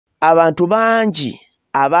abantu bangi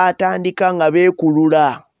abatandika nga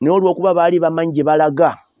beekulula naye olw'okuba baali bamanyi gye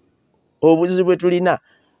balaga obuzibu bwe tulina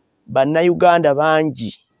bannayuganda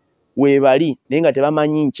bangi weebali naye nga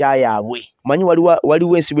tebamanyi nkya yaabwe. Manyi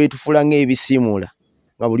waliwo ensi bwetufuula ng'ebisiimula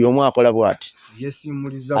nga buli omu akola bw'ati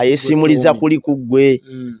ayesiimuliza kuli ku ggwe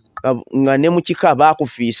nga ne mu kika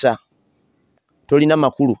baakufiisa tolina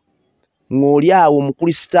makulu ng'oli awo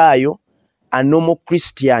omukristaayo anomo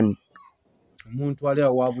christian omuntu ali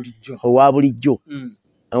awa bulijjo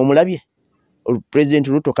omulabye President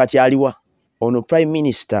Ruto kati aliwa ono Prime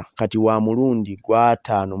Minister kati wa mulundi gwa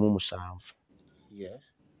 57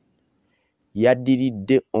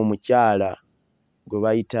 yaddiridde omukyala gwe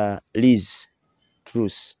bayita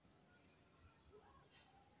Truss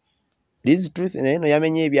naye no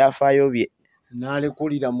yamenye ebyafaayo bye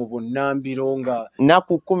n'alekulira mu bunnambiro nga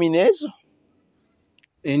naku 10 n'ezo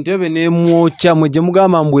entebe n'emwokya mwe gye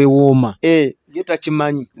mugamba mbwewooma ye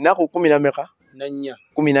takimanyi naku 10 nameka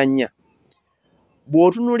 14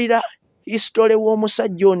 bw'otunulira history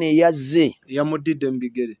w'omusajja ono eyazze yamuddidde mu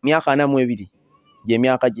bigere myaka 42 gye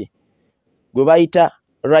myaka gye gwe bayita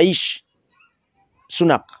Rishi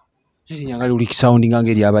Sunak erinnya nga luli kisoundinga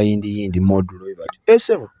ng'eri abayindiyindi modulo ebati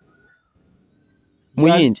esebo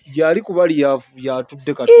muyindi gyali kubali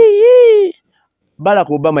yatudde kati Barack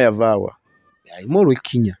Obama yavaawa alimu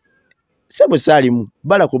olw'ekkinya sebo saalimu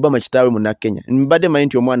Barack Obama kitaawe munnakenya mbadde manyi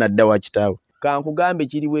nti omwana adda wa kitaawe kankugambe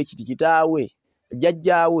kiriwo ekiti kitaawe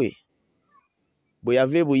jjajjaawe bwe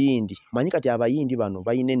yava e Buyindi manyi kati abayindi bano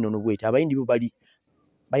balina ennono bweti abayindi bo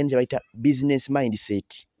balina kye bayita business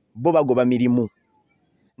mindset bo bagoba mirimu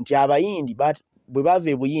nti abayindi bwe bava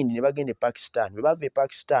e Buyindi ne bagenda e Pakistan bwe bava e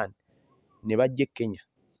Pakistan ne bajja e Kenya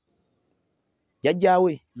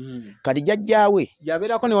jjajjaawe kati jjajjaawe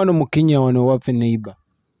yabeerako ne wano mu Kenya wano waffe neighbor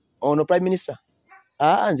ono Prime Minister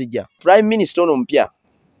nzija Prime Minister ono mpya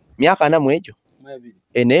myaka 4 mu egyo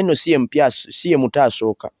naye no si ye mpya si ye muto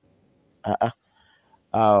asooka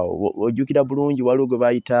ojjukira bulungi waliwo gwe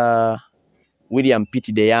bayita William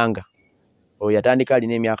Pitt de Yanga oyo yatandika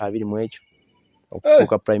alina emyaka 20 mu egyo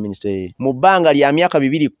okufuuka Prime Minister mu bbanga lya myaka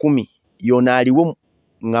 210 yona aliwo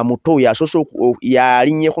nga muto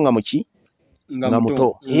yalinnyeeko nga muki nga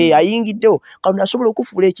muto ayingiddewo kano asobola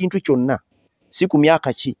okufuula ekintu kyonna si ku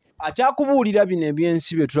myaka ki akyakubuulira bino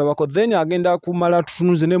ebyensi bye tulabako then agenda kumala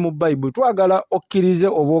tutunuze ne mu Bible twagala okkirize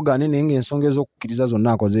oba ogaane naye ng'ensonga ez'okukkiriza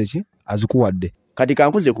zonna akoze eki azikuwadde kati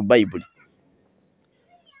kankuze ku Bible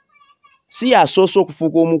si yasoose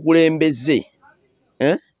okufuuka omukulembeze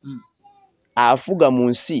afuga mu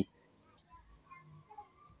nsi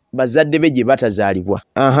bazadde be gye batazaalibwa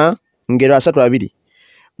ngero 32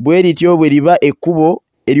 bwe lityo bwe liba ekkubo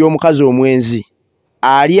ery'omukazi omwenzi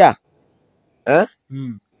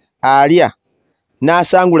alya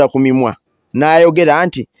n'asangula ku mimwa n'ayogera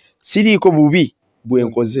nti siriiko bubi bwe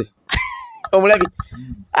nkoze omulabi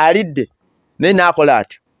alidde naye n'akola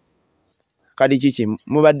atyo kati kiki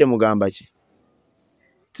mubadde mugamba ki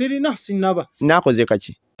sirina sinaba n'akoze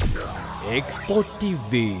kaki Export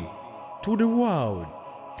TV to the world.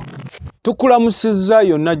 Tukulamusizza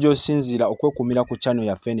yonna gy'osinziira okwekumira ku channel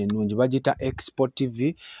yaffe ennungi bagita Export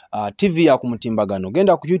TV TV ya ku mutimbagano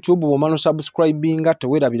genda ku YouTube bw'omala subscribinga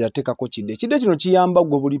teweerabira tekako kidde kino kiyamba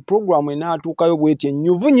gwe buli program enaatuukayo bw'eti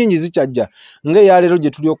ennyuvu nnyingi zikyajja ng'eyaleero gye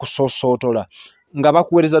tuli okusoosootola nga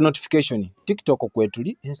bakuweereza notification TikTok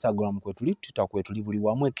kwetuli Instagram kwetuli Twitter kwetuli buli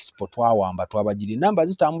wamu Expo twawamba twabagiri namba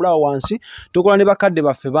zitambula wansi tukola ne bakadde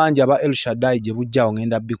baffe bangi aba El Shaddai gye bujjaawo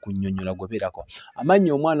ngenda bikunnyonnyola gweberako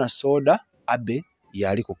amanyi omwana soda abe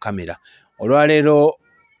yali ku kamera olwaleero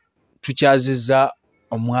tukyazizza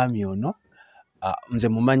omwami ono nze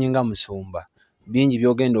mumanyi nga musumba bingi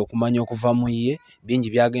byogenda okumanya okuva mu ye bingi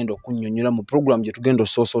byagenda okunnyonnyola mu program gye tugenda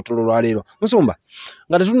osoosootola olwaleero musumba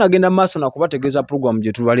nga tetunagenda maaso nakubategeeza program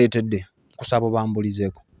gye tubaleetedde kusaba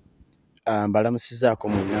bambulizeeko mbalamusizaako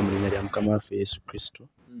mu linnya lya Mukama waffe Yesu Kristo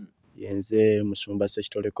yenze musumba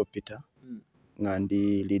Ssekitoleko Peter nga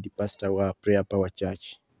ndi lead pastor wa Prayer Power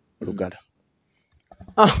Church Lugala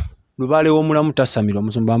Lubaale w'omulamu tasamira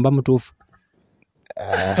omusumba mba mutuufu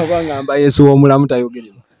oba ngamba Yesu w'omulamu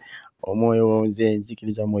tayogerera omwoyo nze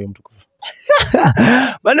nzikiriza omwoyo mutukuvu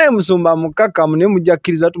banaye musumba mukakamu ne mujja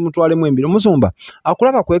kkiriza tumutwalemu embiro musumba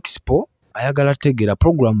akulaba ku Expo ayagala tegeera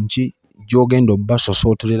program ki gy'ogenda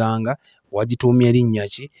obbasosootoleranga wagituumya erinnya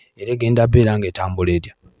ki era egenda beera nga etambula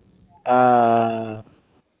etya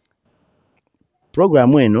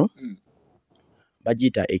programu eno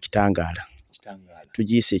bagiyita ekitangaala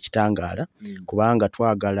tugiyise ekitangaala kubanga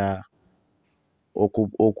twagala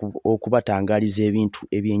okubatangaaliza ebintu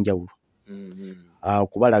ebyenjawulo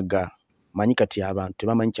okubalaga manyi kati abantu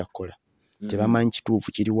tebamanyi kyakukola tebamanyi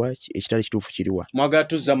kituufu kiriwa ekitali kituufu kiriwa mwagala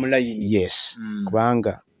tuzza mu layini yes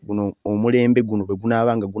kubanga guno omulembe guno bwe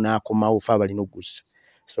gunaabanga gunaakomawo fe abalina okugussa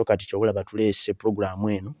so kati kyobola batuleese puroguramu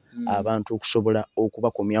eno abantu okusobola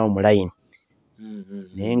okubakomyawo mu layini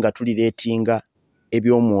naye nga tulireetinga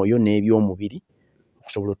ebyomwoyo n'ebyomubiri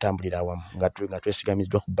okusobola otambulira awamu nga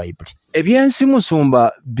twesigamiddwa ku bayibuli. Ebyensi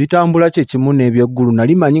Musumba bitambula kye kimu n'ebyeggulu.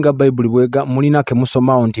 Nali manyi nga bayibuli bwega mulina ke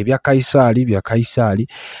musomawo nti ebya Kaisaali bya Kaisaali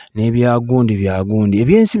n'ebya gundi bya gundi.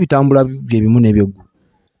 Ebyensi bitambula bye bimu n'ebyeggulu.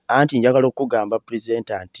 Anti njagala okugamba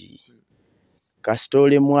pulezidenta nti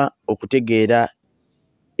kasitoolemwa okutegeera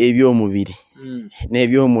ebyomubiri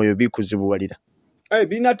n'ebyomwoyo bikuzibuwalira.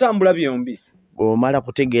 Binatambula byombi. Bw'omala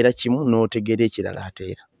kutegeera kimu n'otegeera ekirala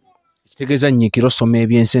ate era. Kitegeeza nnyikira osoma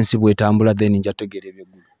ebyensensi bwetambula then nja tegeera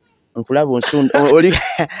ebyeggulu. Nkulaba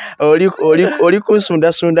oli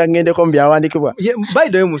kunsundasunda ngendeko mu byawandiikibwa.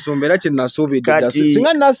 Bayiddeyo Musumba era kye nasuubidde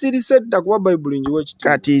singa nasirise dda kuba bayibuli njiwa ekituufu.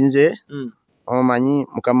 Kati nze omanyi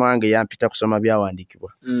mukama wange yampita kusoma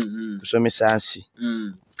byawandiikibwa kusomesa nsi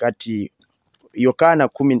kati Yokaana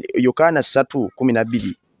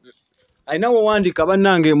 3:12 alina wewandiika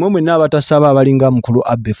bannange mwe mwenna abatasaba abalinga mukulu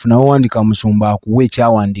Abefu nawe wandika Musumba akuwa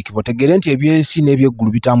ekyawandiikibwa otegeere nti ebyensi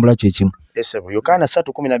n'ebyeggulu bitambula kye kimu. Yokaana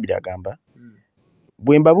 3:12 agamba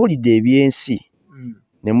bwe mbabuulidde ebyensi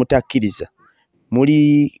ne mutakkiriza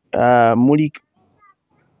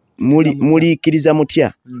muliikiriza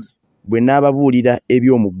mutya bwe naababuulira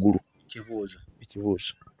eby'omu ggulu.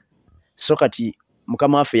 Ekibuuzo so kati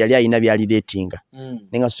mukama waffe yali alina byalireetinga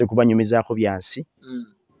naye nga sose kubanyumizaako byansi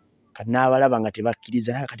kati n'abalaba nga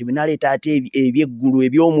tebakkiriza kati bwe naleeta ate ebyeggulu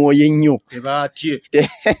eby'omwoyo ennyo tebaatye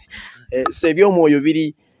so eby'omwoyo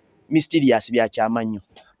biri mysterious byakyama nnyo.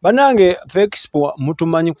 Banange Expo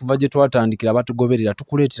mutumanyi kuva gye twatandikira batugoberera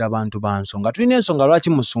tukuleetera abantu bansonga tulina ensonga lwaki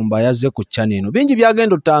Musumba yazze ku channel eno bingi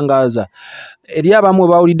byagenda otangaaza eri abamwe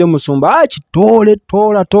bawulidde Musumba kitoole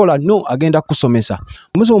toola no agenda kusomesa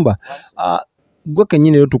Musumba gwe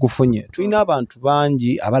kennyini rero tukufunye tulina abantu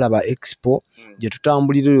bangi abalaba Expo gye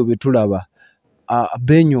tutambulira eyo bye tulaba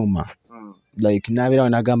benyoma like nabeera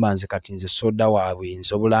wanagamba nze kati nze soda waabwe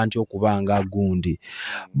nsobola nti okubanga gundi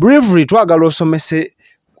briefly twagala osomese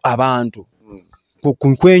abantu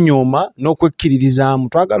kwenyoma n'okwekkiririzaamu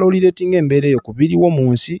twagala olireetinga embeera eyo ku biriwo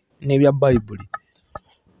mu nsi n'ebya bayibuli.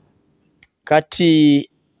 Kati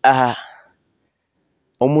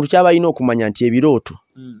omuntu kyaba alina okumanya nti ebirooto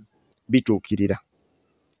bituukirira.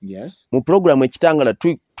 Mu puroguramu ekitangala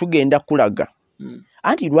tugenda kulaga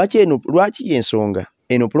anti lwaki ensonga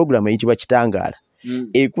eno puroguramu eyitibwa kitangaala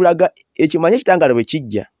ekulaga ekimanye ekitangaala bwe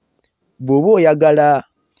kijja bw'oba oyagala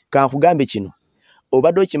kankugambe kino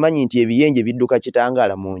obadde okimanyi nti ebiyenje bidduka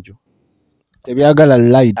kitangaala mu nju tebyagala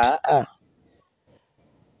light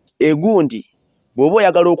egundi bw'oba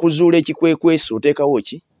oyagala okuzuula ekikwekweso oteekawo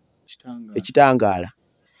ki ekitangaala.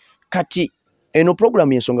 Kati eno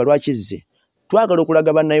puroguramu ensonga lwaki zze twagala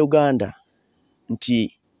okulaga bannayuganda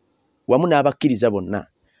nti wamu n'abakkiriza bonna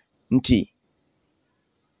nti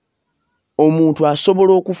omuntu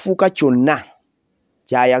asobola okufuuka kyonna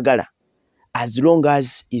ky'ayagala as long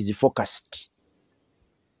as is focused.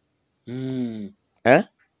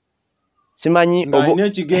 Simanyi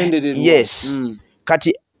yes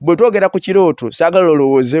kati bwe twogera ku kirooto saagala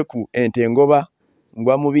olowooze ku ente engoba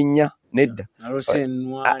ngwa mu binnya nedda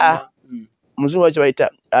muzungu wakyo bayita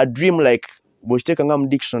a dream like bw'okiteeka nga mu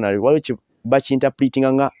dictionary waliwo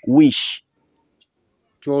bakinterpretinga nga wish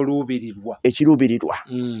ekiruubirirwa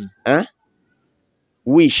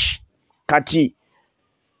wish. Kati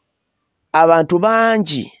abantu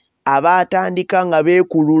bangi abatandika nga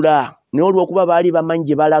beekulula naye olw'okuba baali bamanyi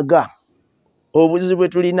gye balaga obuzibu bwe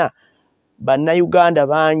tulina bannayuganda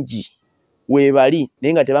bangi weebali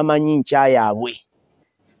naye nga tebamanyi nkya yaabwe.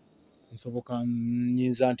 Nsoboka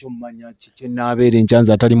nyinza nti omumanya kiki naabeera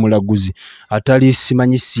enkyanza atali mulaguzi atali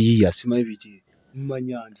simanyi siiya simanyi biki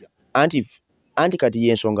mmanya ntya anti kati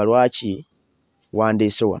y'ensonga lwaki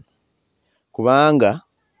wandeese wano kubanga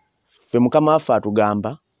ffe mukama waffe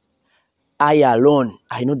atugamba I alone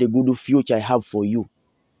I know the good future I have for you.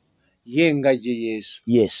 Ye nga ye Yesu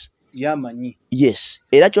yes yamanyi yes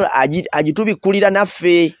era kyo agitubikkulira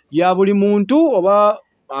naffe ya buli muntu oba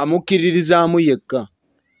amukkiririzaamu yekka.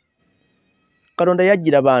 Katonda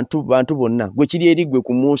yajjira bantu bonna gwe kiri eri gwe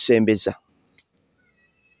kumusembeza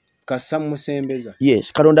kassa musembeza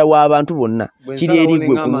yes Katonda wa abantu bonna kiri eri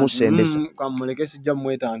gwe kumusembeza kamuleke sijja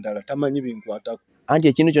mwetandala tamanyi binkwatako anti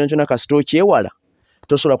ekintu kyonna kasita okyewala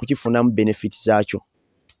tosobola kukifunamu benefit zaakyo.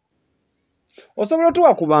 Osobola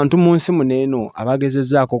tuwa ku bantu mu nsi muneeno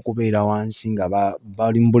abagezezzaako okubeera wansi nga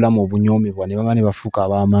bali mu bulamu obunyoomebwa ne baba ne bafuuka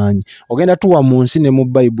ab'amaanyi. Ogenda tuwa mu nsi ne mu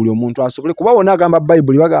Bayibuli omuntu asobole kuba wonna agamba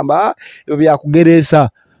Bayibuli bagamba ebyo byakugereesa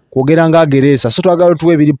kwogera ng'agereesa. So twagala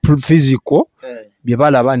tuwe ebiri physical bye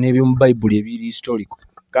balaba n'eby'omu Bayibuli ebiri historical.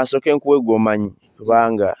 Kansooke nkuwe gw'omanyi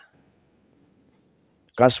kubanga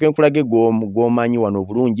kansooke nkulage gw'omanyi wano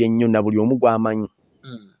obulungi ennyo na buli omu gw'amanyi.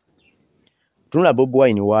 Tunula Bobi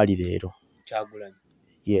Wine waali leero. Kyagulanyi.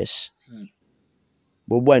 Yes.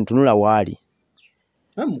 Bobi Wine tunula waali.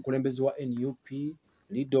 Omukulembeze wa NUP,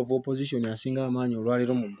 leader of opposition asinga amaanyi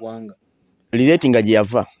olwaleero mu ggwanga. Lireti nga gye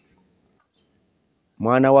yava.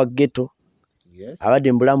 Mwana wa ghetto. Yes.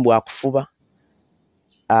 Abadde mu bulamu bwa kufuba.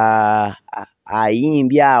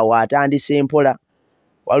 Ayimbye awo atandise mpola.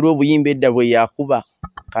 Waliwo obuyimba edda bwe yakuba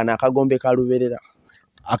kana akagombe ka luberera.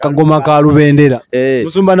 Akagoma ka lubendera.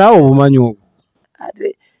 Musumba naawe obumanyi obwo.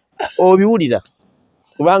 Ate obiwulira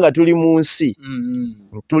kubanga tuli mu nsi.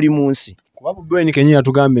 Tuli mu nsi. Kuba Bobi Wine kenyini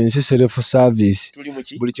yatugamba ensi self service.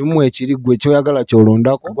 Buli kimu ekiri gwe kyoyagala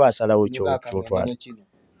kyolondako. Gwasalawo kyotwala.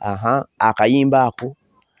 Akayimba ako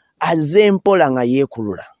azze mpola nga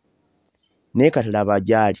yeekulula. Naye kati laba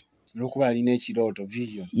gyali. N'okuba alina ekirooto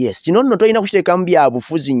vision. Yes, kino nno tolina kukiteekamu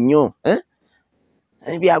byabufuzi nnyo.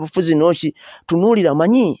 Byabufuzi nooki tunuulira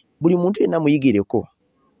manyi buli muntu yenna muyigireko.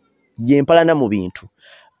 Gye mpalana mu bintu.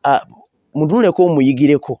 Mutunuleko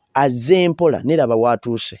omuyigireko azze mpola ne laba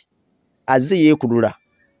waatuuse. Azze yeekulula.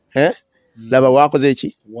 Laba waakoze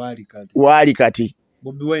ki? Waali kati.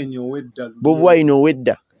 Bobi Wine owedda. Bobi Wine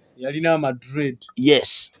owedda. Yalina amadred.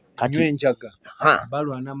 Yes. Kati enjaga.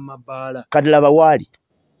 Balwana mu mabaala. Kati laba waali.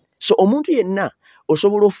 So omuntu yenna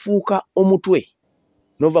osobola ofuuka omutwe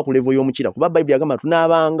nova ku level y'omukira kuba Bayibuli agamba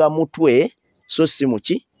tunaabanga mutwe so si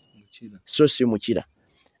muki so si mukira.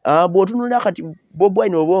 Bw'otunulira kati Bobi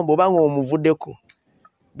Wine obanga omuvuddeko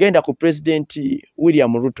genda ku President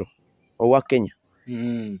William Ruto owa Kenya.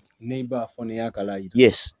 Neighbor phone yakalayira.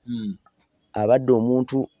 Yes. Abadde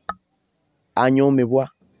omuntu anyoomebwa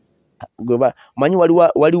manyi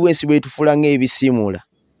waliwo ensi bwetufula ng'ebisiimula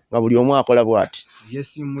nga buli omu akola bw'ati.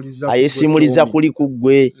 Ayesimuliza kuli ku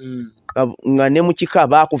ggwe nga ne mu kika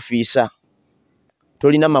baakufiisa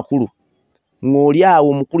tolina makulu ng'oli awo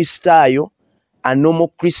omukristaayo anomo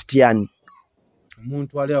Christian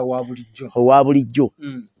omuntu ali awo owa bulijjo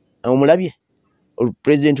omulabye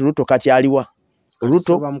President Ruto kati aliwa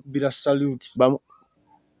Ruto bamukubira salute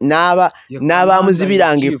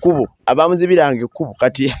n'abamuzibiranga ekkubo abamuzibiranga ekkubo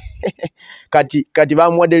kati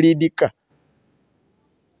bamuwadde liidika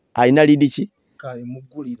alina liidi ki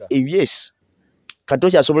yes kati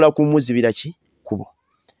okyasobola kumuzibira ki kubo.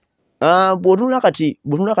 Bw'otunula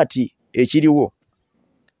kati ekiriwo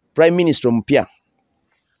Prime Minister omupya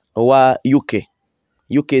owa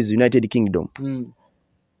UK is United Kingdom.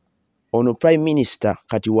 Ono Prime Minister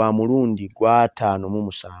kati wa mulundi gwa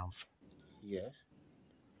 57. Yes.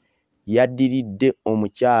 Yaddiridde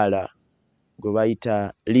omukyala gwe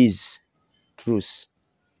bayita Truss.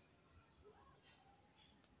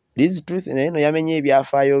 Truth naye no yamenye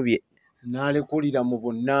ebyafaayo bye. N'alekulira mu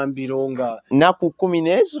bunnambiro nga naku 10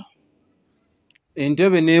 n'ezo.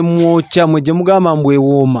 Entebe n'emwokya mwe gye mugamba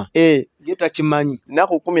mbwewooma. Ye takimanyi.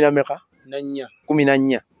 Naku 10 na meka?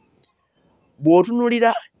 14.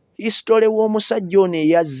 Bw'otunulira history w'omusajja ono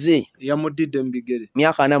eyazze. Yamuddidde mu bigere.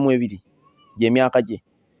 Myaka 42 gye myaka gye.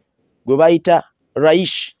 Gwe bayita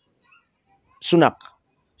Rishi Sunak.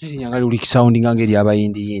 Erinnya nga luli kisoundinga ng'eri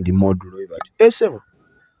abayindiyindi modulo ebati. Esebo.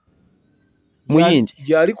 Muyindi.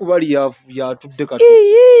 Gyali kubali yatudde kati.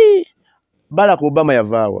 Barack Obama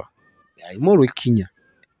yavaawa. Yayimu olw'ekkinya.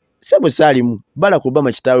 Sebo saalimu. Barack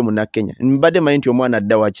Obama kitaawe mu Kenya. Mbadde manyi nti omwana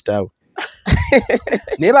adda wa kitaawe.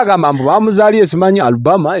 Naye bagamba mbu bamuzaaliye simanyi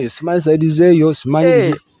Alabama, simanyi saidi zeeyo,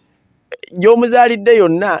 simanyi gy'omuzaalidde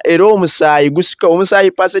yonna era omusaayi gusika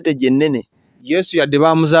omusaayi percentage ennene. Yesu yadde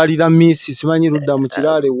bamuzaalira Missi simanyi ludda mu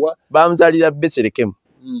kiraale wa. Bamuzaalira Bethlehem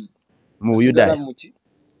mu Buyudaaya.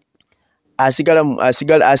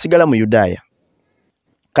 Asigala mu Yudaaya.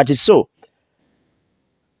 Kati so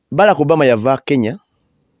Barack Obama yava Kenya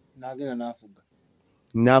n'agenda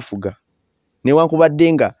n'afuga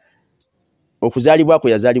newankubadde nga okuzaalibwa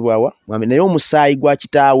kwe yazaalibwawa naye omusaayi gwa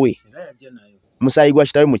kitaawe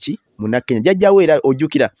muki mu Kenya jjajjawe era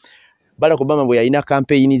ojjukira Barack Obama bwe yalina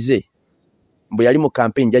campaign ze bwe yali mu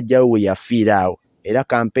campaign jjajjawe we yafiira awo era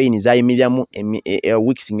campaign zaayimiriramu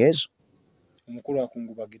weeks ng'ezo omukulu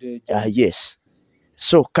akungubagire yes.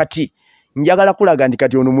 So kati njagala kulaga nti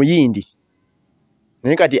kati ono muyindi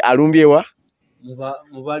naye kati alumbyewa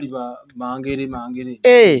mubali ba mangere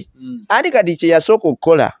andi kati kye yasooka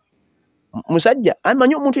okukola musajja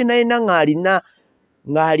amanyi omuntu yenna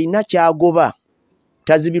ng'alina kyagoba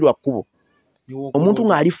tazibirwa kkubo, omuntu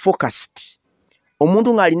ng'ali focused,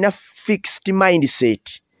 omuntu ng'alina fixed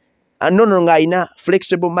mindset, ng'alina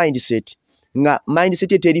flexible mindset, nga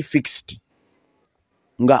mindset eteri fixed,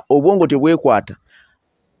 nga obwongo tebwekwata,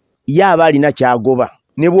 yaba alina kyagoba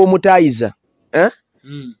ne bw'omutaayiza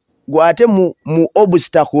gwate mu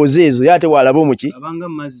obstacles ezo yate walaba omuki abanga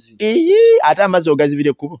mazzi ate amazzi ogazibira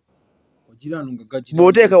ekkubo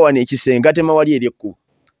bw'oteeka wano ekisenge gatema wali eri ekkubo.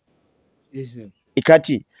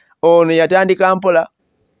 Kati ono yatandika mpola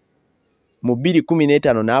mu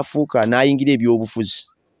 2015 n'afuuka n'ayingira ebyobufuzi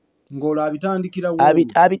ng'olwo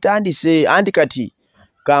abitandise. Anti kati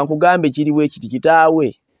kankugambe kiriwo ekiti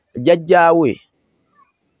kitaawe jjajjaawe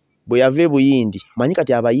bwe yava e Buyindi, manyi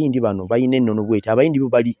kati abayindi bano balina ennono bweti, abayindi bo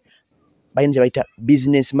balina kye bayita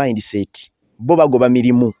business mindset, bo bagoba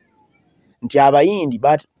mirimu. Nti abayindi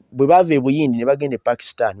bwe bava e Buyindi ne bagenda e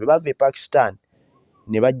Pakistan, bwe bava e Pakistan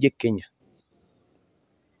ne bajja e Kenya.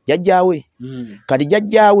 Jjajjaawe kati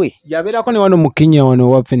jjajjaawe yabeerako ne wano mu Kenya wano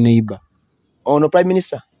waffe neighbor ono prime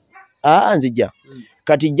minister nzija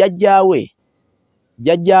kati jjajjaawe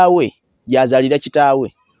gyazaalira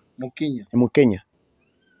kitaawe mu Kenya.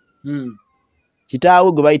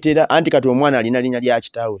 Kitaawe gwe bayitira, anti kati omwana alina linnya lya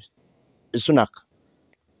kitaawe Sunak,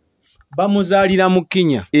 bamuzaalira mu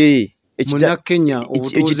Kenya. Muna Kenya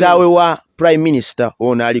ekitaawe wa prime minister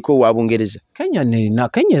ono aliko wa Bungereza. Kenya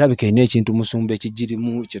erabika erina ekintu musumba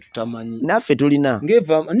ekigirimu kye tutamanyi. Naffe tulina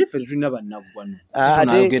naffe tulina bannaggwano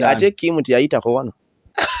ate Kim teyayitako wano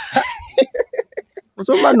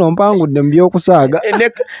musomba nompangudde mu byokusaaga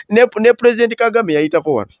ne President Kagame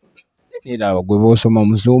yayitako wano. Era gwe bw'osoma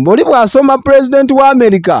musumba oli bw'asoma president wa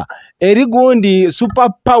America eri gundi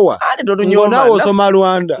super power nawe osoma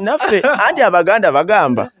Rwanda. Naffe anti Abaganda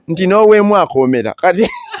bagamba nti n'oweemu akoomera kati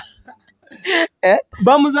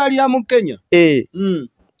bamuzaalira mu Kenya.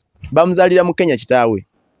 Bamuzaalira mu Kenya kitaawe.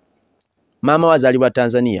 Maama we azaalibwa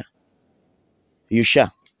Tanzania,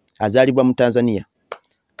 Yusha azaalibwa mu Tanzania.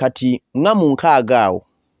 Kati nga mu nkaaga awo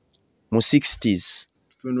mu 60s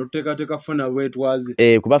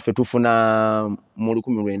kuba ffe tufuna mu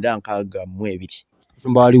 1962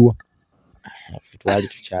 nsumbaaliwo twali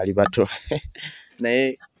tukyali bato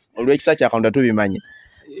naye olw'ekisa kya Katonda tubimanye.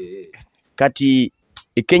 Kati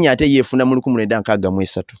Kenya ate yeefuna mu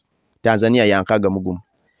 1963, Tanzania ya 61.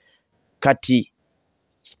 Kati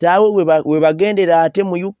kitaawe we bagendera ate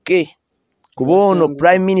mu UK kuba ono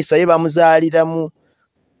prime minister ye bamuzaalira mu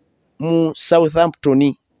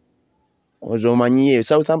Southampton. Ozomanyiye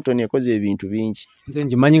Southampton ekoze ebintu bingi. Nze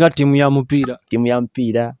njimanyi nga tiimu ya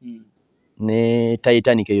mupiira ne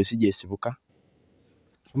Titanic eyo si gyesibuka.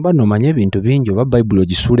 Mba nomanya ebintu bingi oba Bible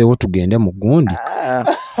ogisuulewo tugende mu gundi.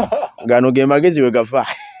 Gano ge magezi we gafa.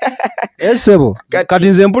 Esebo kati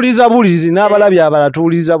nze mpuliriza buulirizi n'abalabi abala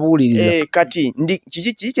tuwuliriza buuliriza. Kati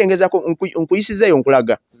kiki kyengezako nkuyisizeeyo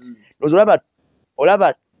nkulaga.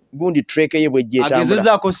 Olaba gundi trek ye bwe gyetambula.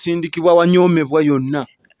 Agezezaako sindikibwa wanyoomebwa yonna.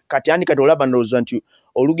 Kati andi kati olaba ndowooza nti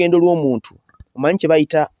olugendo lw'omuntu omanyi kye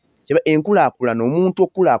bayita enkulaakulana, omuntu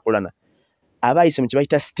okulaakulana aba ayise mu kye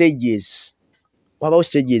bayita stages. Wabawo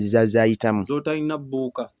stages zazayitamu zotalina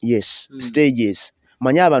bbuuka. Yes, stages.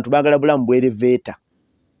 Manyi abantu baagala bulamu bw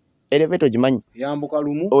elevator ogimanyi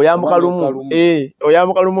oyambuka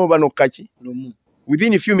lumu oba nokkaki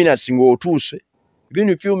within a few minutes ng'otuuse, within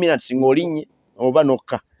a few minutes ng'olinnye oba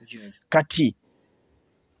nokka. Kati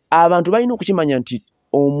abantu balina okukimanya nti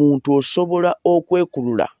omuntu osobola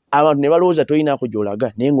okwekulula abantu ne balowooza tolinaako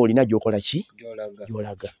gy'olaga naye ng'olina gy'okola ki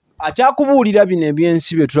gy'olaga. Akyakubuulira bino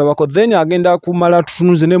ebyensi bye tulabako then agenda kumala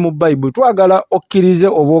tutunuze ne mu Bible twagala okkirize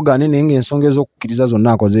oba ogaane naye ng'ensonga ez'okukkiriza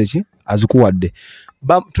zonna akoze eki azikuwadde.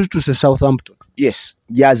 Tutuse Southampton. Yes,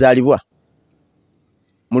 gyazaalibwa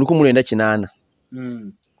mu 1980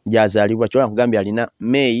 gyazaalibwa. Kyola nkugambye alina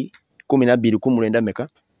May 12 19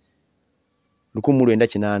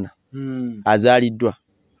 1980 azaaliddwa.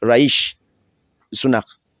 Rishi Sunak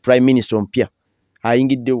prime minister ompya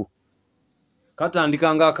ayingiddewo.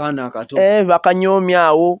 Katandika nga akaana akato. Bakanyoomya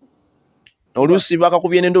awo oluusi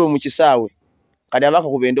bakakubye n'endobo mu kisaawe kati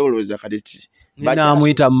abakakubye endobo olowooza kati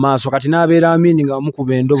n'amuyita mu maaso kati n'abeera amini nga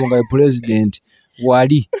bamukuba endobo nga ye president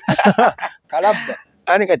wali kalabba.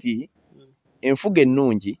 Ani kati enfuga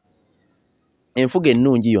ennungi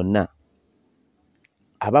yonna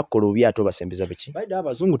abakola obyato basembeza biki. Baida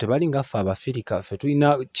abazungu tebali nga ffe Abafirika, ffe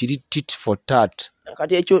tulina kiri tit for tat.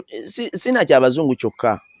 Kati ekyo sina ky'abazungu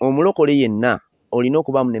kyokka, omulokole yenna olina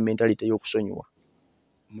okubaamu ne mentality y'okusonyiwa.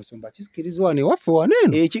 Musumba kikirizibwa ne waffe wano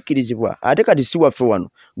eno. Kikirizibwa ate kati si waffe wano.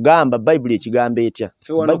 Gamba Bible ekigambo etya.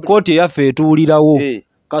 Ffe wano kooti eyaffe etuwulirawo.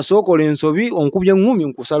 kasookola ensobi onkubye ngumi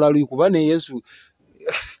nkusala lui kuba ne Yesu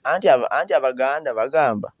anti Abaganda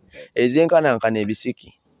bagamba ezenkanankana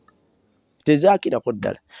ebisiki tezaakirako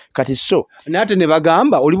ddala kati so nate ne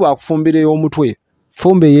bagamba oli bwakufumbira ey'omutwe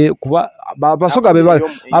fumbe kuba abasoga be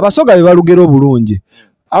balugera obulungi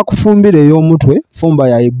akufumbira ey'omutwe fumba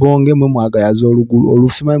ya ibonge mwe mwagayaza olugulu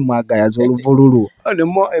olufima mwe mwagayaza oluvululu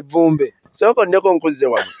nemo evumbe soko ndeko nkuze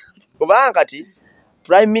wano kubanga kati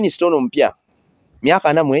prime minister ono mpya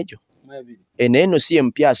myaka 4 ejo eneno siye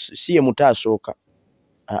mpya siye mutasooka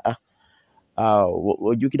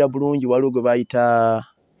ojukira bulungi waliwo bayita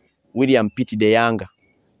William Pitt de Yanga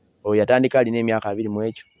yatandika alina emyaka 2 mu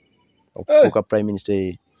ekyo okufuuka prime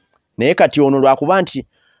minister naye kati ono lwakuba nti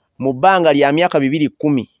mu bbanga lya myaka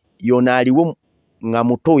 210 yona aliwo nga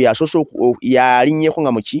muto yasoso yalinnyeko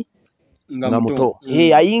nga muki nga muto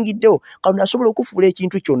ayingiddewo kandi asobola okufuula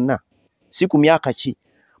ekintu kyonna si ku myaka ki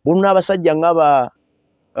bona abasajja ng'aba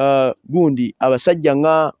gundi abasajja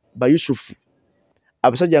nga ba Yusufu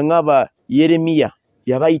abasajja nga ba Yeremiya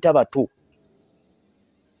yabayita bato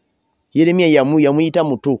Yeremiya yamuyita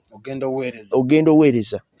muto ogenda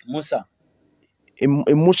oweereza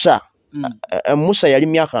Musa yali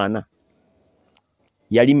myaka 4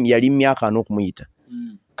 yali myaka 4 okumuyita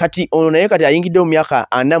kati ono naye kati ayingidde mu myaka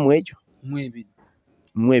 4 mu ekyo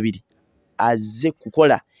mu ebiri azze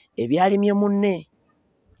kukola ebyalimye munne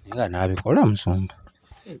nga nabikola musumba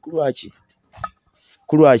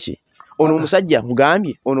kulwaki ono omusajja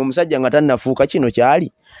mugambye ono omusajja nga tannafuuka kino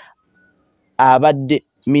kyali abadde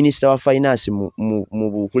Minister wa Finance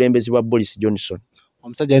mu bukulembezi bwa Boris Johnson.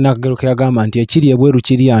 Omusajja alina akagero ke yagamba nti ekiri ebweru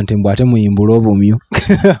kiri ante mbwate muyimbula obumyu.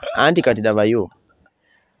 Anti kati dabayo.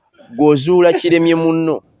 Gozuula kiremye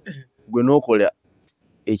munno gwe n'okola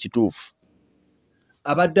ekituufu.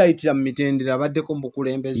 Abadde ayitira mu mitendera abaddeko mu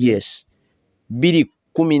bukulembezi. Yes.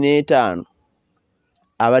 2015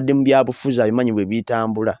 abadde mu byabufuzi abimanyi bwe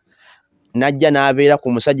bitambula. Najja n'abeera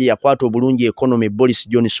ku musajja yakwata obulungi economy Boris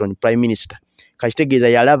Johnson Prime Minister. Kashitegeeza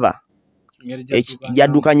yalaba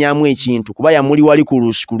yaddukanyaamu ekintu kuba yamuli wali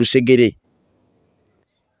ku lusegere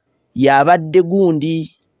yabadde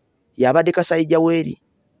gundi yabadde Kasayija Weri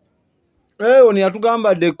ono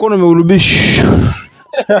yatugamba the economy will be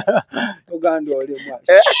tuganda oli mwa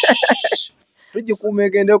tujikuuma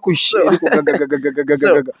egende ku eri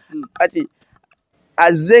kugagagagagagaga kati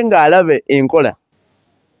azze ng'alabe enkola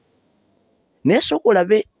naye sooka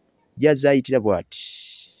olabe gyazayitira bw'ati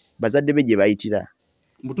bazadde be gye bayitira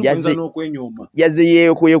yazze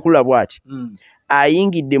yeekulula bw'ati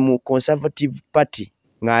ayingidde mu Conservative Party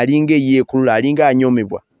ng'alinga eyeekulula alinga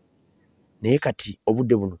anyoomebwa naye kati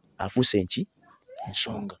obudde buno afuuse enki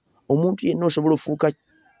ensonga omuntu yenna osobola ofuuka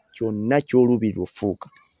kyonna ky'olubiri ofuuka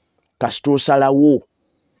kasita osalawo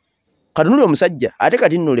kati nuli omusajja ate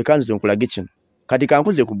kati nno leka nze nkulage kino kati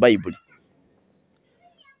kankuze ku Bayibuli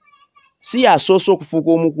si yasoose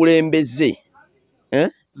okufuuka omukulembeze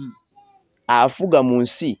afuga mu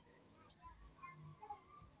nsi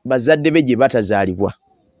bazadde be gye batazaalibwa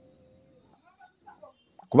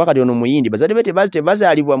kuba kati ono muyindi bazadde be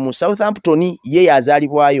tebazaalibwa mu Southampton ye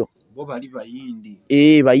yazaalibwayo bo bali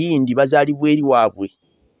bayindi bayindi bazaalibwa eri waabwe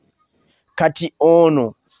kati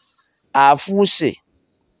ono afuuse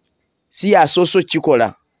si yasoose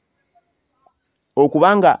okikola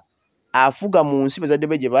okubanga afuga mu nsi bazadde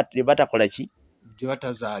be gye batakola ki gye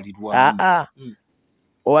batazaalirwa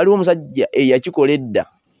waliwo omusajja eyakikola edda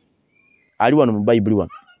ali wano mu Bayibuli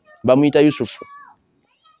wano bamuyita Yusufu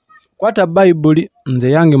kwata Bayibuli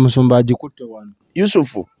nze yange musumba agikutte wano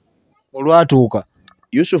Yusufu olwatuuka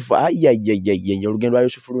Yusufu olugendo lwa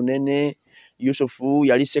Yusufu lunene Yusufu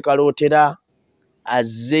yali sekalootera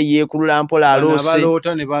azze yeekulula mpola aloose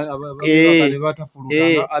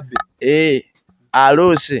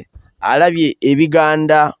aloose alabye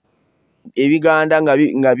ebiganda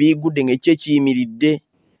nga bigudde ng'ekyo ekiyimiridde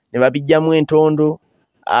ne babijjamu entondo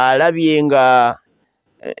alabye nga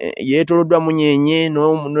yeetoloddwa munyenye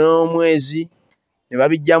n'omwezi ne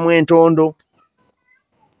babijjamu entondo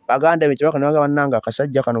baganda be kyebaka ne bagamba bannange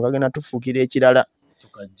akasajja kano kagenda tufuukira ekirala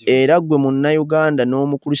era gwe munnayuganda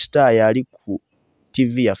n'omukristaayo ali ku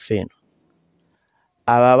TV yaffe eno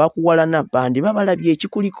abo abakuwalana bandi babalabye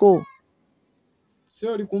ekikuliko si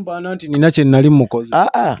oli kumpaana nti nina kye nnali mukozi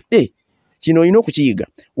kino olina okukiyiga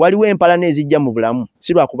waliwo empalana ezijja mu bulamu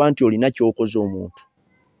si lwakuba nti olina ky'okoze omuntu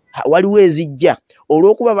waliwo ezijja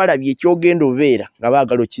olw'okuba balabye ekyogenda obeera nga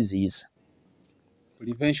baagala okiziyiza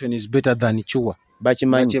prevention is better than cure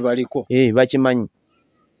bakimanyi baliko bakimanyi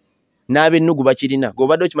n'ab'ennugu bakirina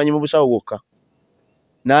g'obadde okimanyi mu busawo bwokka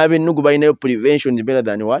n'ab'ennugu balinayo prevention is better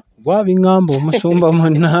than what gwabingamba omusumba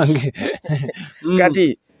munnange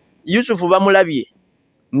kati Yusufu bamulabye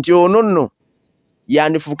nti ono nno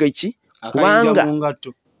yandifuuka ki kubanga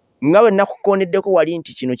nga bwe nakukondeddeko wali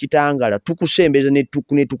nti kino kitangala tukusembeza ne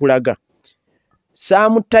tukulaga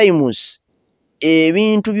sometimes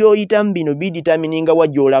ebintu by'oyitamu bino biditamininga wa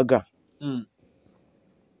gy'olaga.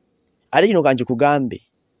 Ate kino kankikugambe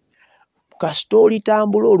kasita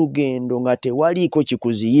olitambula olugendo nga tewaliiko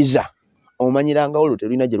kikuziyiza omanyirangawo olwo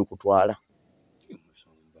terulina gye lukutwala.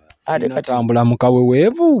 Natambula mu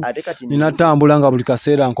kaweweevu, ninatambula nga buli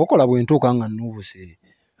kaseera nkokola bwe ntuuka nga nnuubuse.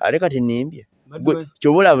 Ate kati nimbye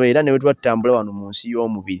kyobulaba era ne bwe tuba tutambula wano mu nsi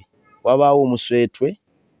y'omubiri wabaawo omuswetwe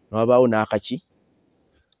wabaawo n'akaki.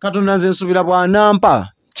 Katonda nze nsubira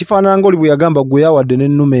bw'anampa kifaanana ng'oli bwe yagamba gwe yawadde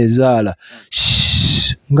n'ennuma ezaala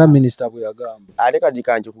nga minisita bwe yagamba. Ate kati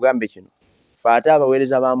kankikugambe kino fe ate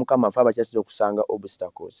abaweereza ba Mukama fe abakyasiza okusanga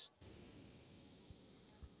obstacles.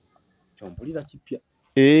 Kyompulira kipya.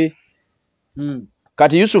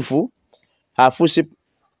 Kati Yusufu afuuse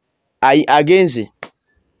agenze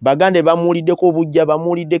bagande bamuuliddeko obujja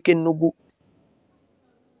bamuuliddeko ennugu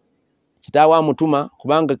kitaawe amutuma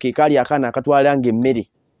kubanga ke kaali akaana akatwalanga emmere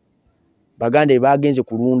bagande bagenze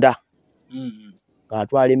kulunda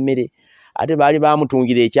ng'atwala emmere ate baali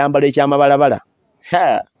bamutungira ekyambalo ekyamabalabala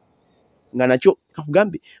nga nakyo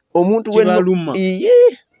kakugambe omuntu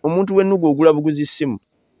w'ennugu ogula buguzi ssimu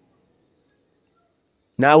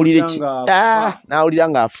n'awulira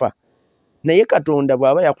ng'afa. Naye Katonda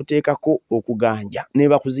bw'aba yakuteekako okuganja ne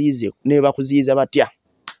bakuziyiza batya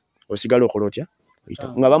osigala okola otya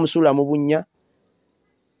nga bamusuula mu bunnya.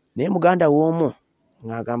 Naye muganda w'omu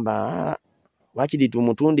ng'agamba wakiri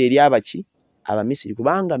tumutunde eri abaki Abamisiri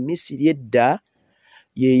kubanga Misiri edda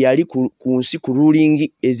ye yali ku nsi ku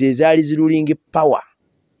ruling ezo ezaali zi ruling power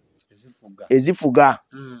ezifuga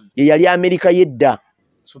ye yali Amerika yedda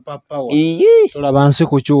tolaba nsi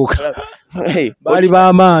kukyuka baali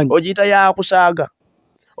b'amaanyi ogiyita yakusaaga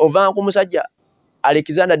ova ku musajja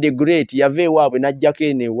Alexander the Great yava ewaabwe n'ajjako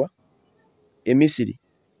enewa Emisiri.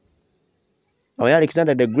 Oyo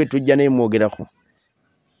Alexander the Great tujja naye mwogerako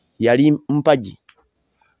yali mpagi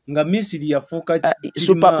nga Misiri yafuuka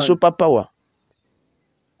super power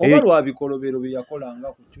oba lwa bikolobero bye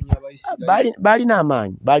yakolanga kuchunya Abayisirayiri. Balina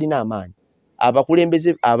amaanyi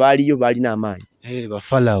abakulembeze abaaliyo balina amaanyi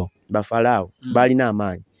bafalaawo balina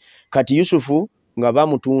amaanyi. Kati Yusufu nga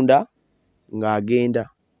bamutunda ng'agenda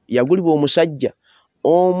yagulibwa omusajja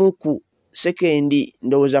omu ku sekendi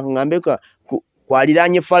ndowooza ngambeka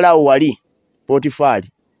kwaliraanye Falaawo wali Potifaali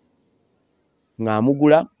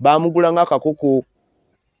ng'amugula baamugula ng'akakoko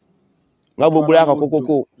nga bw'ogula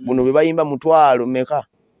akakokoko buno bwe bayimba mutwalo meka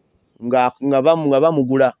nga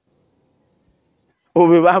bamugula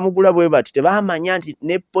obwe baamugula bwe bati tebamanya nti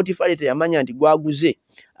ne Potifaali teyamanya nti gwaguze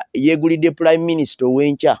yeegulidde prime minister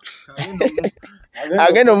ow'enkya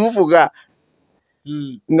agenda omufuga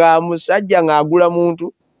nga musajja ng'agula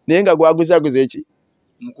muntu naye nga gwaguzaguza eki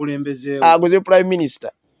aguze prime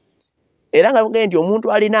minister. Era nga bugende nti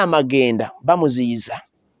omuntu alina amagenda bamuziyiza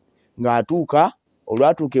ng'atuuka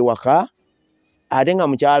olwatuuka ewaka ate nga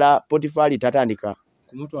mukyala Potifaali tatandika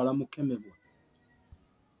kumutwala mukemebwa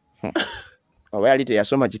oba yali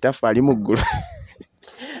teyasoma kitaffe ali mu ggulu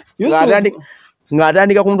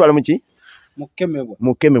ng'atandika kumutwala muki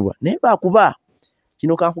mukemebwa. Naye bakuba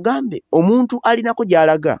kino kankugambe omuntu alinako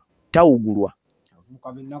gy'alaga tawugulwa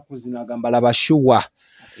ennaku zino agamba laba shuwa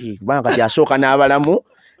kubanga kati asooka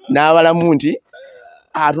n'abalamu nti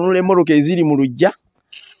atunula emmoroka eziri mu luggya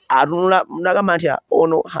atunula nagamba nti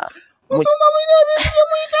ono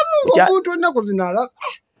omuntu ennaku zino alaba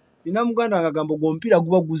nina muganda ngagamba ogw'omupiira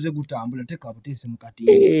guba guze gutambula teka buteese mu kati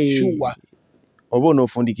shuwa oba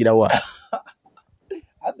onoofundikira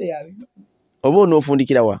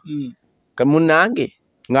wa munnange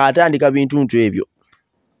ng'atandika bintuntu ebyo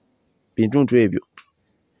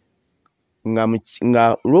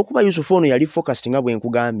nga lw'okuba Yusufu ono yali focused nga bwe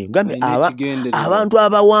nkugambye abantu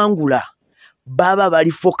abawangula baba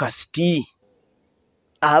bali focused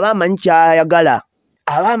aba amanyi kyayagala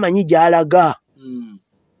aba amanyi gy'alaga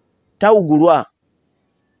tawugulwa.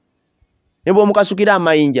 Ne bw'omukasukira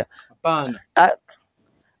amayinja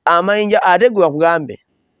amayinja ate gwe bakugambe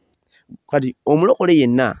kati omulokole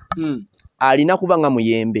yenna alina kuba nga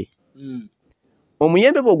muyembe.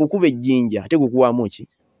 Omuyembe bw'ogukuba ejjinja ate gukuwamu ki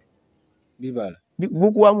bibala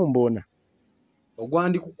gukuwamu mboona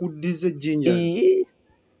ogwandikukuddiza ejjinja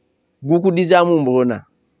gukuddizaamu mboona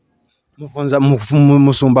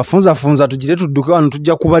musumba funza tugire tudduke wano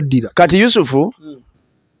tujja kubaddira. Kati Yusufu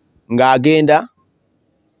ng'agenda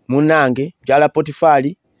munnange mukyala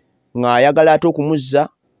Potifaali ng'ayagala ate okumuzza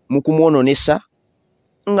mu kumwononesa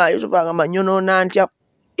nga Yusufu agamba nnyonoona ntya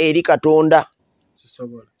eri Katonda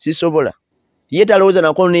sisobola ye talowooza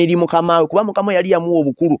nako n'eri mukama we kuba mukama we yali yamuwa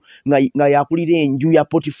obukulu nga yakulira enju ya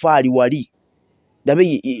Potifaali wali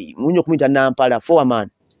ndabe munyo okumuyita Nampala foreman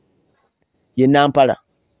ye Nampala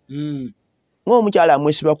ng'omukyala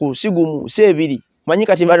amwesibaku sigumu seebiri manyi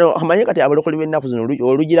kati abalokole b'ennaku zino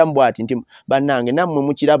olugiramu bw'ati nti bannange nammwe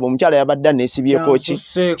mukiraba omukyala yabadde neesibyeko ki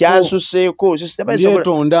kyansusseeko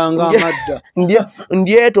ndyetondanga amadda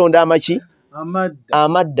ndyetonda amaki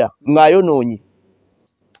amadda ng'ayonoonye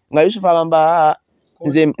nga Yusufu agamba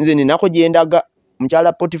nze ninako gye ndaga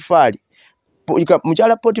mukyala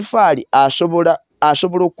Potifaali asobola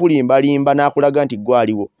okukulimbalimba n'akulaga nti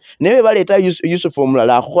gwaliwo naye bwe baleeta Yusufu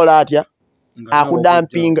omulala akukola atya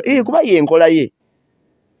akudampinga kuba yenkola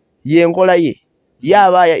ye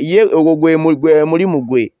yabaaya ye ogwo gwe mulimu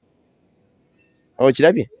gwe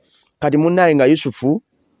okirabye kati munnaye nga Yusufu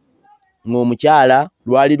ng'omukyala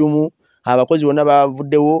lwali lumu abakozi bonna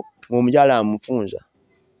bavuddewo ng'omukyala amufunza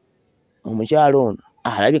omukyala ono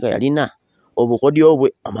alabika yalina obukodyo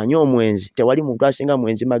bwe amanyi omwenzi tewali muntu asinga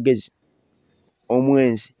mwenzi magezi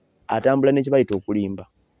omwenzi atambula n'ekibayita okulimba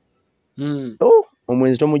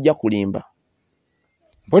omwenzi tomujja kulimba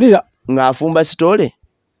mpulira ng'afumba sitole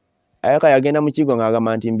ayaka yagenda mu kigo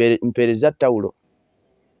ng'agamba nti mpereza ttawulo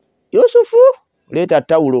Yusufu leeta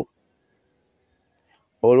ttawulo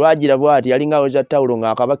olwagira bw'ati yalinga aweza ttawulo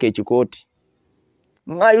ng'akabaka ekikooti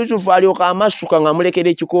nga Yusufu alyoka amasuka ng'amulekera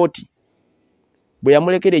ekikooti bwe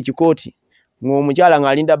yamulekera ekikooti ng'omukyala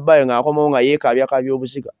ng'alinda bbayo ng'akomawo nga yeekabyakabya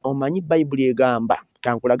obusiga omanyi Bayibuli egamba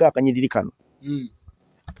kankulaga akanyiriri kano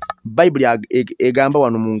Bayibuli egamba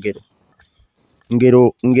wano mu ngero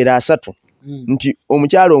 3 nti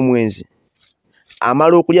omukyala omwenzi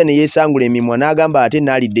amala okulya ne yeesangula emimwa n'agamba ate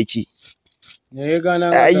naalidde ki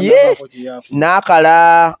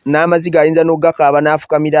n'akala n'amaziga ayinza n'ogakaaba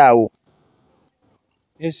n'afukamira awo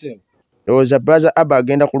ndowooza brother Abba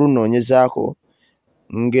agenda kulunoonyezaako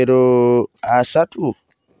ngero 3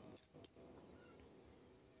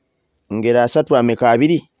 ameka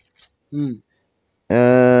 2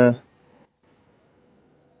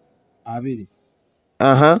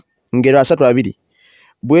 ngero 3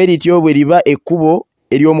 bwe lityo bwe liba ekkubo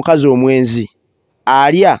ery'omukazi omwenzi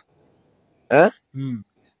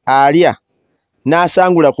alya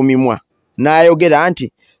n'asangula ku mimwa n'ayogera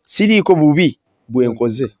nti siriiko bubi bwe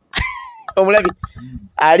nkoze omulabi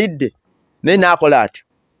alidde naye n'akola atyo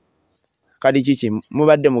kati kiki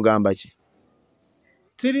mubadde mugamba ki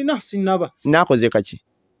sinaba n'akoze kaki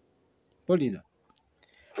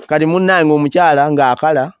kati munnange omukyala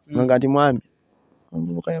ng'akala nga nti mwami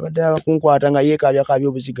omuvubuka yabadde akunkwata nga yeekabyakabya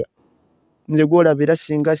obuziga nze gw'olaba era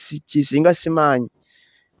singa simaanyi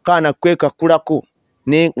kaana kwekakkulako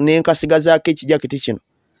n'enkasigazaako ekijaketi kino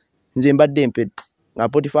nze mbadde empedde nga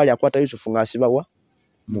Potifaali akwata Yusufu ng'asibawa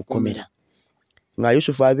mu kkomera nga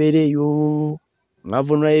Yusufu abeera eyo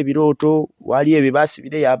ng'avunulayo ebirooto waliyo ebyo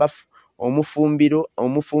baasibireyo abafu omufumbiro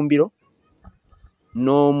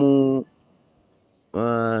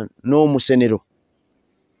n'omusenero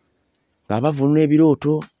ng'abavunula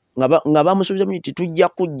ebirooto nga bamusuubiza nti tujja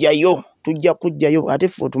kujjayo ate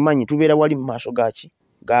ffe otumanyi tubeera wali mu maaso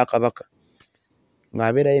ga kabaka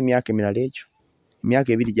ng'abeerayo emyaka emirala ekyo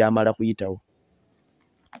emyaka 2 gy'amala kuyitawo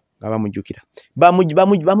nga bamujjukira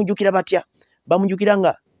bamujjukira batya bamujjukira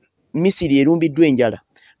nga Misiri erumbiddwa enjala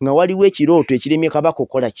nga waliwo ekirooto ekiremye kabaka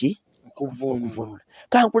okola ki okuvunula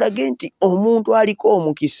kankulage nti omuntu aliko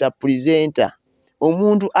omukisa pulezenta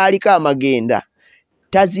omuntu aliko amagenda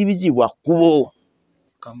tazibizibwa kkubo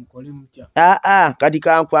kati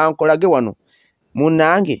kankolage wano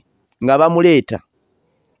munnange nga bamuleeta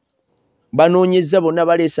banoonyezza bonna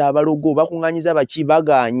baleesa abalogo bakuŋŋanyiza baki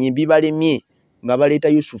baganye bibalemye nga baleeta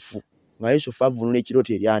Yusufu nga Yusufu avunula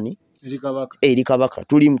ekirooto eryani eri kabaka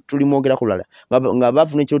tuli mwogerako lala nga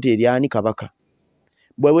bavunula ekirooto eryani kabaka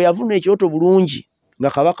bwe yavunula ekirooto bulungi nga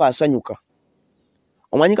kabaka asanyuka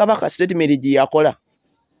omanyi kabaka statement gye yakola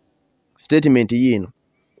statement yiino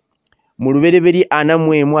mu lubereberye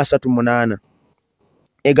 4:38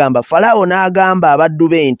 egamba Falaawo n'agamba abaddu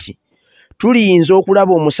be nti tuliyinza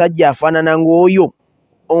okulaba omusajja afaanana ng'oyo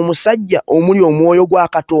omusajja omuli omwoyo gwa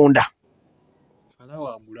Katonda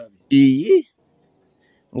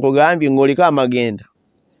nkugambye ng'oliko amagenda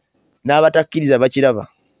n'abatakkiriza bakiraba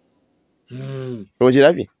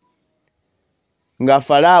okirabye nga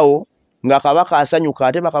Falaawo nga kabaka asanyuka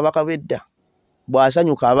ate bakabaka bedda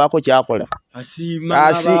bw'asanyuka abaako kyakola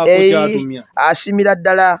asimira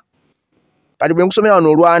ddala kati bwe nkusomera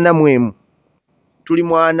wano olw'4 tuli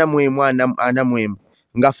mu 4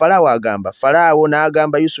 nga Falaawo agamba Falaawo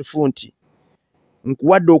n'agamba Yusufu nti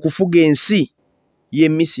nkuwadde okufuga ensi y'e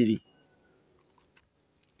Misiri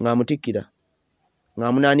ng'amutikkira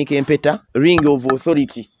ng'amunaanika empeta, ring of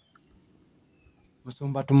authority.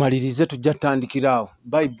 Musumba tumalirize tujja tutandikiraawo.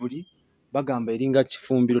 Bayibuli bagamba eringa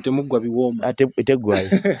kifumbiro temuggwa biwooma. Teggwayo.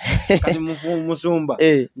 Kati musumba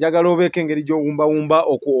njagala obeeko engeri gy'owumbawumba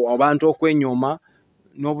abantu okwenyoma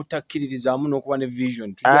n'obutakkiririzaamu n'okuba ne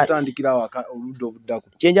vision. Tujja tutandikiraawo oludda obuddako.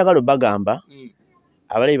 Kye njagala obagamba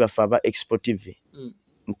abalabi baffe aba xpotv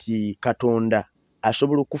nti Katonda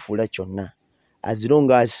asobola okufuula kyonna as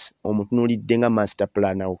long as omutunuulidde nga master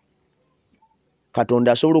planner wo.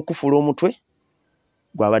 Katonda asobola okufuula omutwe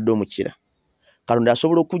gw'abadde omukira. Katonda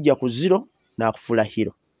asobola okujja ku zero n'akufuula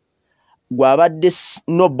hero. Gw'abadde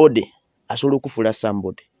nobody asobola okufuula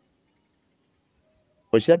somebody.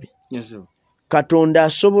 Okirabye? Yes, sir. Katonda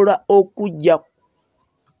asobola okujja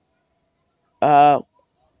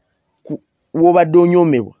w'obadde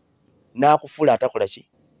onyoomebwa n'akufuula atakola ki?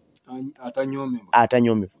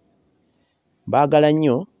 Atanyoomebwa. Baagala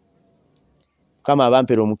nnyo Mukama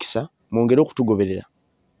abampeera omukisa mwongere okutugoberera.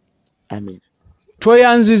 Amen.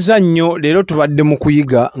 Tweyanziza nnyo leero tubadde mu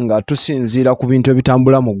kuyiga nga tusinziira ku bintu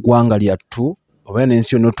ebitambula mu ggwanga lyattu oba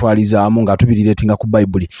n'ensi yonna otwalizaamu nga tubirireetinga ku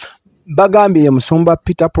Bayibuli. Bagambye Musumba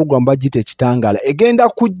Peter program bagita ekitangaala egenda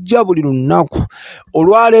kujja buli lunaku.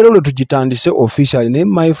 Olwaleero lwe tugitandise officially ne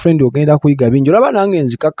my friend ogenda kuyiga bingi. Olaba nange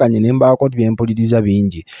nzikakkanye ne mbaako byempuliriza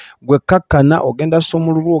bingi. Gwe kakkana ogenda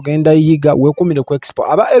somululu ogenda yiga weekumire ku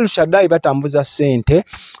expo. Aba El Shaddai batambuza ssente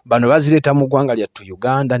bano bazireeta mu ggwanga lyattu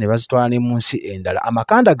Uganda ne bazitwala ne mu nsi endala.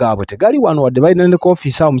 Amakanda gaabwe tegali wano wadde balina ne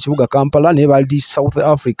office awo mu kibuga Kampala ne bali South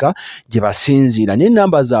Africa gye basinziira.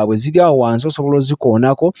 N'ennamba zaabwe ziri awo wansi osobola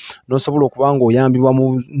ozikoonako n'osobola okuba ng'oyambibwa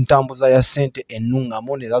mu ntambuza ya ssente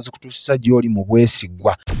ennuŋŋamu ne zikutuusa gy'oli mu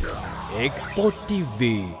bwesigwa. Export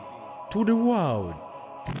TV to the world.